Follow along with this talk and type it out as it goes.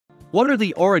What are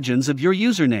the origins of your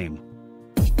username?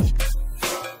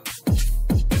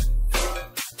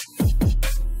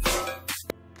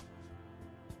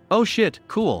 Oh shit,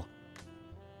 cool.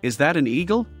 Is that an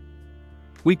eagle?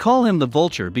 We call him the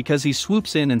vulture because he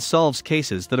swoops in and solves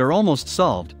cases that are almost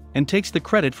solved, and takes the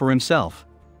credit for himself.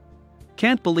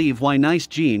 Can't believe why Nice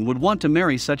Gene would want to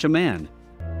marry such a man.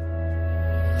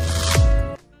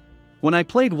 When I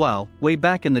played WoW, way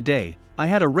back in the day, I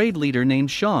had a raid leader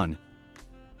named Sean.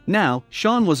 Now,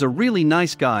 Sean was a really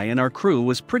nice guy and our crew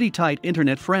was pretty tight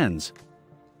internet friends.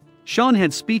 Sean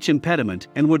had speech impediment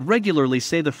and would regularly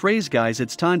say the phrase "guys,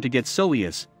 it's time to get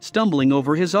serious," stumbling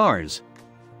over his R's.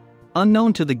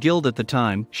 Unknown to the guild at the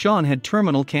time, Sean had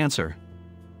terminal cancer.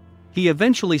 He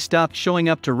eventually stopped showing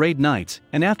up to raid nights,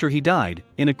 and after he died,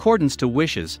 in accordance to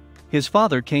wishes, his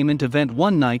father came into vent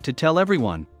one night to tell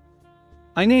everyone.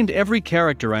 I named every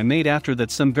character I made after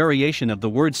that some variation of the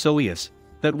word "serious."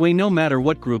 That way no matter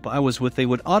what group I was with they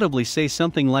would audibly say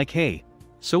something like "Hey,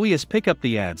 serious, pick up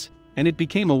the ads," and it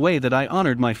became a way that I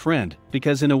honored my friend,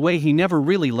 because in a way he never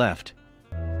really left.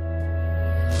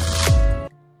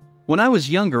 When I was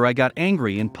younger I got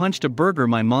angry and punched a burger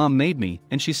my mom made me,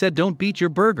 and she said, "Don't beat your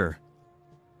burger."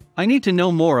 I need to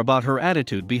know more about her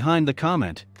attitude behind the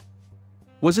comment.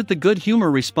 Was it the good humor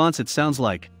response it sounds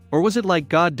like, or was it like,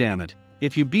 "God damn it,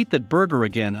 if you beat that burger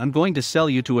again I'm going to sell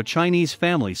you to a Chinese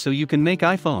family so you can make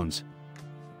iPhones"?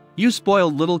 You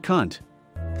spoiled little cunt.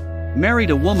 Married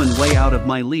a woman way out of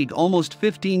my league almost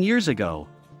 15 years ago.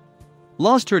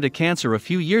 Lost her to cancer a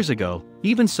few years ago.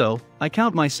 Even so, I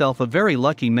count myself a very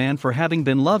lucky man for having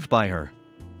been loved by her.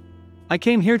 I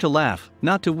came here to laugh,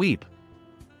 not to weep.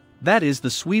 That is the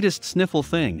sweetest sniffle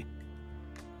thing.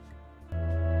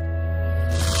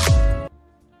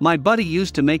 My buddy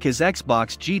used to make his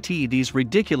Xbox GT these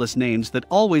ridiculous names that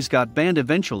always got banned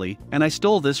eventually, and I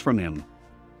stole this from him.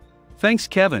 Thanks,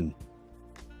 Kevin.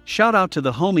 Shout out to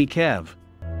the homie Kev.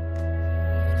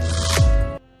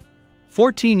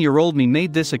 14-year-old me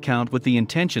made this account with the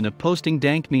intention of posting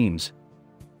dank memes.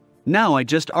 Now I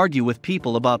just argue with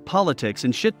people about politics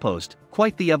and shitpost,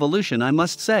 quite the evolution I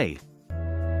must say.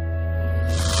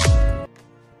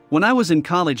 When I was in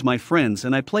college my friends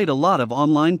and I played a lot of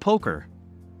online poker.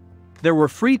 There were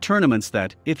free tournaments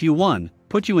that, if you won,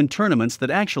 put you in tournaments that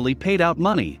actually paid out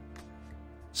money.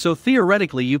 So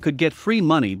theoretically you could get free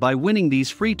money by winning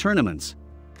these free tournaments.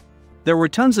 There were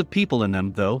tons of people in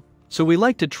them though, so we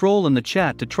liked to troll in the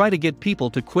chat to try to get people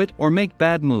to quit or make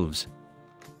bad moves.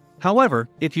 However,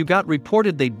 if you got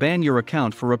reported they'd ban your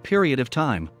account for a period of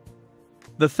time.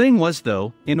 The thing was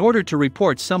though, in order to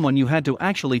report someone you had to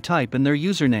actually type in their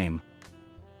username.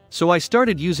 So I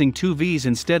started using two V's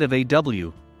instead of a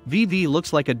W. VV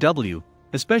looks like a W,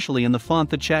 especially in the font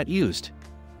the chat used.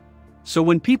 So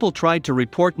when people tried to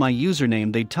report my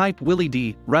username they'd type Willie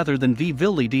D rather than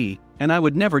Villy D, and I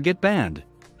would never get banned.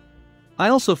 I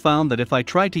also found that if I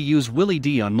tried to use Willie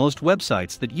D on most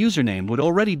websites that username would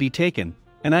already be taken,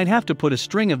 and I'd have to put a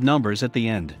string of numbers at the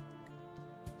end.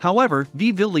 However,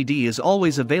 Villy D is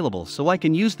always available so I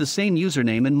can use the same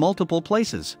username in multiple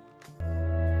places.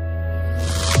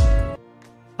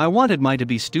 I wanted mine to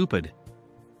be stupid.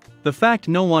 The fact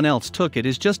no one else took it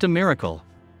is just a miracle.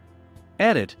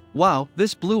 Edit, wow,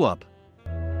 this blew up.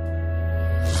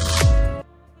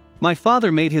 My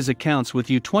father made his accounts with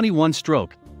U21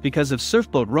 stroke, because of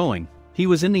surfboat rowing, he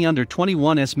was in the under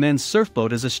 21s men's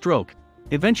surfboat as a stroke.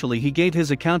 Eventually he gave his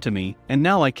account to me, and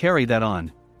now I carry that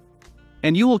on.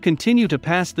 And you will continue to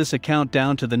pass this account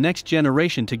down to the next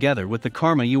generation together with the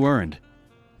karma you earned.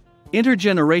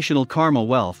 Intergenerational karma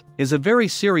wealth is a very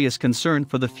serious concern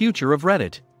for the future of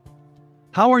Reddit.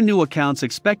 How are new accounts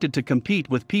expected to compete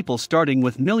with people starting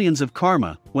with millions of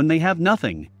karma when they have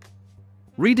nothing?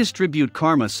 Redistribute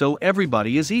karma so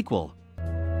everybody is equal.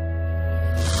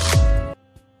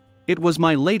 It was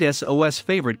my late SOS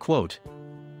favorite quote.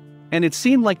 And it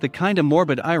seemed like the kinda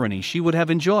morbid irony she would have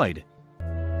enjoyed.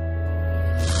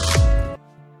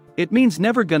 It means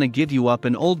never gonna give you up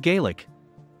in Old Gaelic.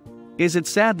 Is it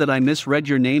sad that I misread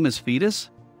your name as fetus?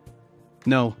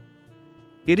 No.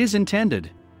 It is intended.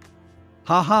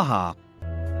 Ha ha ha.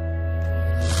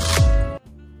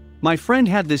 My friend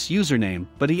had this username,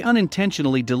 but he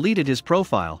unintentionally deleted his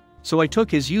profile, so I took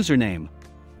his username.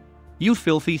 You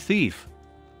filthy thief.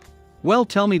 Well,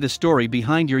 tell me the story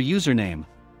behind your username.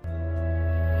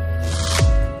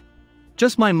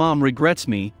 Just my mom regrets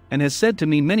me, and has said to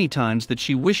me many times that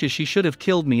she wishes she should have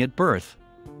killed me at birth.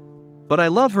 But I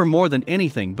love her more than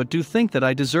anything but do think that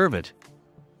I deserve it.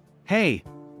 Hey.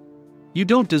 You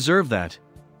don't deserve that.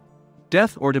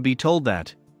 Death or to be told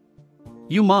that.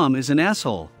 You mom is an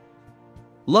asshole.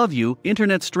 Love you,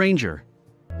 internet stranger.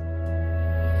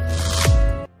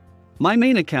 My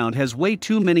main account has way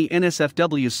too many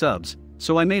NSFW subs,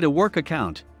 so I made a work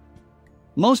account.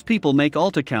 Most people make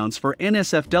alt accounts for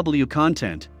NSFW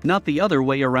content, not the other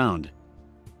way around.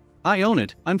 I own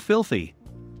it, I'm filthy.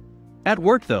 At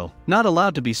work though, not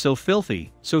allowed to be so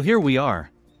filthy, so here we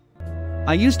are.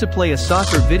 I used to play a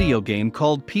soccer video game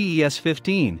called PES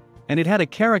 15, and it had a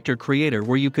character creator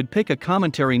where you could pick a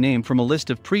commentary name from a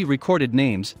list of pre-recorded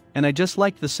names, and I just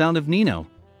liked the sound of Nino.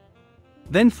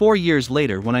 Then 4 years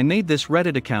later when I made this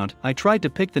Reddit account, I tried to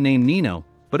pick the name Nino,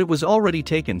 but it was already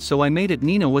taken, so I made it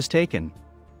Nino was taken.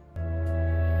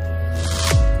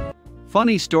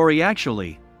 Funny story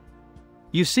actually.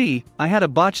 You see, I had a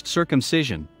botched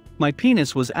circumcision. My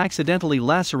penis was accidentally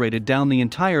lacerated down the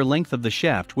entire length of the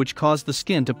shaft, which caused the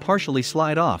skin to partially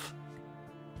slide off.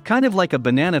 Kind of like a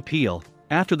banana peel,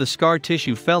 after the scar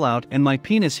tissue fell out and my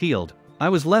penis healed, I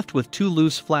was left with 2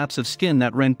 loose flaps of skin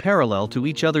that ran parallel to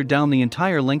each other down the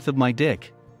entire length of my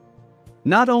dick.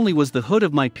 Not only was the hood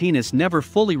of my penis never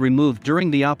fully removed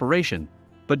during the operation,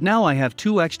 but now I have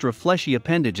 2 extra fleshy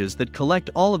appendages that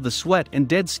collect all of the sweat and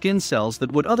dead skin cells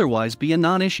that would otherwise be a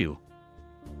non-issue.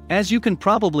 As you can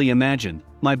probably imagine,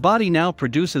 my body now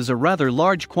produces a rather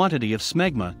large quantity of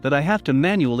smegma that I have to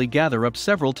manually gather up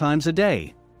several times a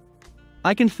day.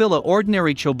 I can fill an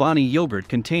ordinary Chobani yogurt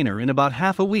container in about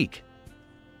half a week.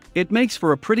 It makes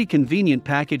for a pretty convenient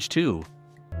package too.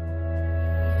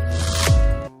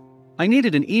 I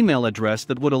needed an email address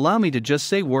that would allow me to just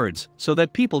say words so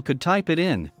that people could type it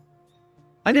in.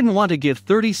 I didn't want to give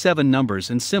 37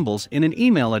 numbers and symbols in an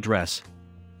email address.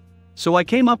 So I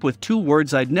came up with 2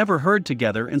 words I'd never heard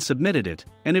together and submitted it,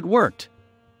 and it worked.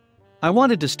 I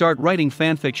wanted to start writing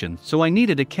fanfiction, so I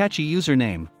needed a catchy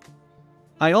username.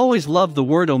 I always loved the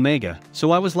word omega,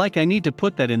 so I was like, I need to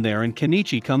put that in there, and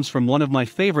Kenichi comes from one of my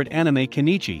favorite anime,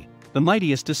 Kenichi, the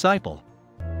mightiest disciple.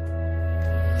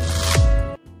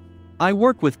 I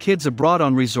work with kids abroad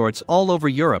on resorts all over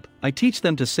Europe. I teach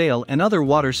them to sail and other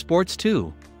water sports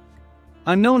too.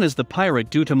 I'm known as the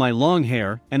pirate due to my long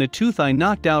hair and a tooth I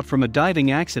knocked out from a diving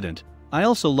accident. I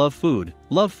also love food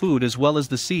as well as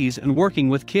the seas and working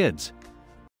with kids.